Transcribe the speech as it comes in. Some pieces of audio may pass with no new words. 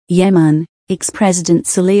Yemen, ex-President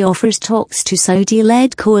Saleh offers talks to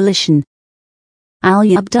Saudi-led coalition.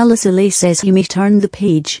 Ali Abdullah Saleh says he may turn the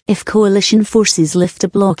page if coalition forces lift a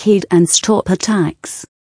blockade and stop attacks.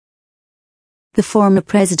 The former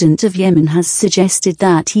president of Yemen has suggested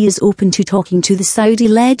that he is open to talking to the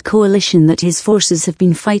Saudi-led coalition that his forces have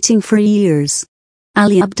been fighting for years.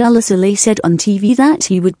 Ali Abdullah Saleh said on TV that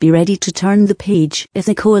he would be ready to turn the page if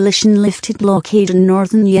the coalition lifted blockade in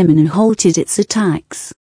northern Yemen and halted its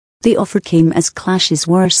attacks. The offer came as clashes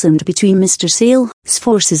worsened between Mr. Saleh's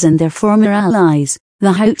forces and their former allies,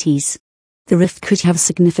 the Houthis. The rift could have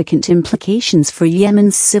significant implications for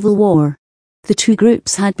Yemen's civil war. The two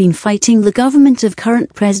groups had been fighting the government of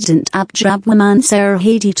current President Abdrabbuh Mansur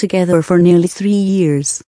Hadi together for nearly 3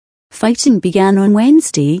 years. Fighting began on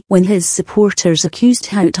Wednesday when his supporters accused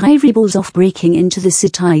Houthi rebels of breaking into the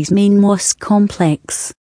city's main mosque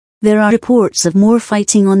complex. There are reports of more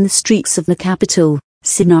fighting on the streets of the capital,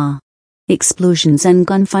 Sana'a. Explosions and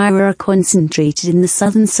gunfire are concentrated in the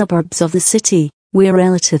southern suburbs of the city, where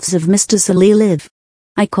relatives of Mr. Saleh live.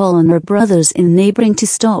 I call on our brothers in neighbouring to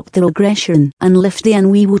stop their aggression and lift and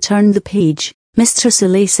we will turn the page, Mr.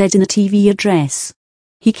 Saleh said in a TV address.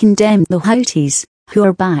 He condemned the Houthis, who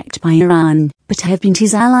are backed by Iran, but have been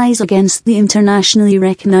his allies against the internationally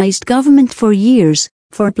recognised government for years,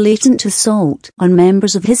 for blatant assault on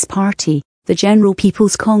members of his party, the General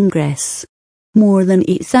People's Congress. More than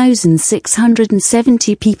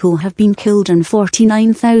 8,670 people have been killed and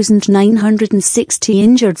 49,960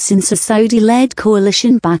 injured since a Saudi-led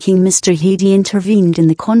coalition backing Mr. Hadi intervened in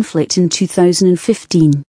the conflict in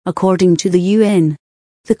 2015, according to the UN.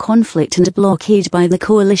 The conflict and a blockade by the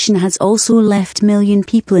coalition has also left million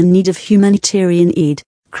people in need of humanitarian aid,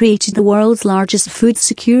 created the world's largest food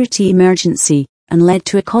security emergency, and led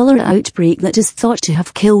to a cholera outbreak that is thought to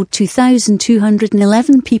have killed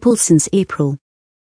 2,211 people since April.